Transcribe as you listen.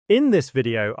In this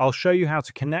video, I'll show you how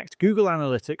to connect Google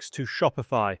Analytics to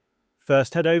Shopify.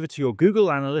 First, head over to your Google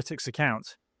Analytics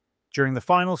account. During the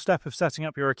final step of setting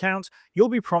up your account, you'll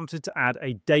be prompted to add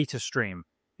a data stream.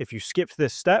 If you skipped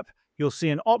this step, you'll see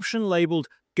an option labeled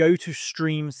Go to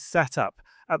Stream Setup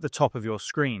at the top of your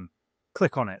screen.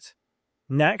 Click on it.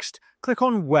 Next, click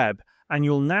on Web, and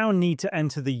you'll now need to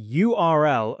enter the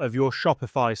URL of your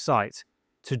Shopify site.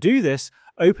 To do this,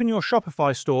 open your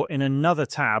Shopify store in another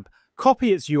tab,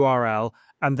 copy its URL,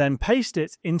 and then paste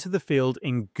it into the field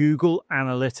in Google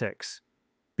Analytics.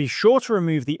 Be sure to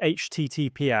remove the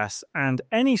HTTPS and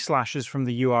any slashes from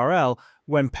the URL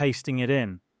when pasting it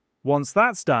in. Once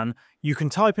that's done, you can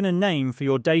type in a name for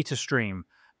your data stream,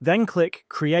 then click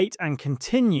Create and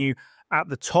Continue at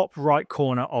the top right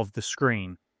corner of the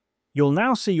screen. You'll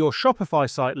now see your Shopify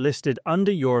site listed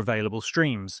under your available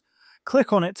streams.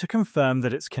 Click on it to confirm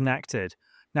that it's connected.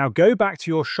 Now go back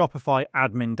to your Shopify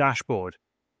admin dashboard.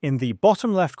 In the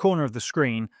bottom left corner of the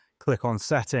screen, click on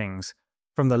Settings.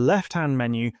 From the left-hand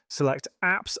menu, select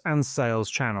Apps and Sales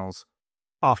Channels.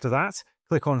 After that,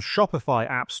 click on Shopify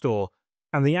App Store,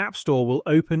 and the App Store will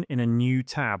open in a new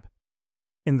tab.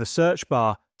 In the search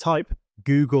bar, type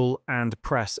Google and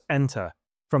press Enter.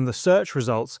 From the search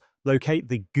results, locate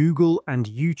the Google and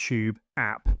YouTube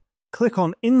app. Click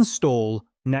on Install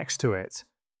next to it.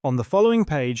 On the following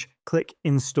page, click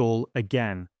Install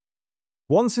again.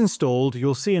 Once installed,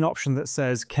 you'll see an option that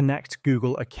says Connect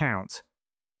Google Account.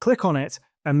 Click on it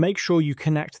and make sure you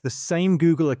connect the same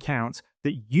Google account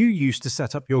that you used to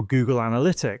set up your Google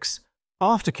Analytics.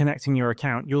 After connecting your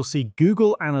account, you'll see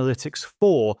Google Analytics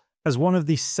 4 as one of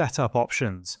the setup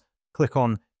options. Click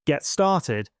on Get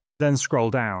Started, then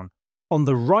scroll down. On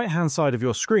the right-hand side of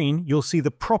your screen, you'll see the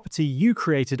property you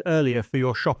created earlier for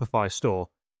your Shopify store.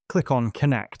 Click on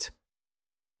Connect.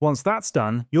 Once that's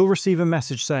done, you'll receive a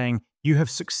message saying you have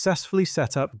successfully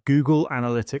set up Google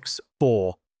Analytics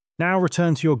 4. Now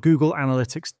return to your Google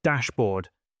Analytics dashboard.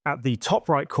 At the top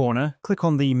right corner, click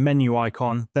on the menu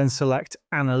icon, then select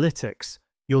Analytics.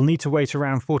 You'll need to wait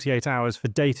around 48 hours for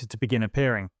data to begin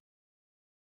appearing.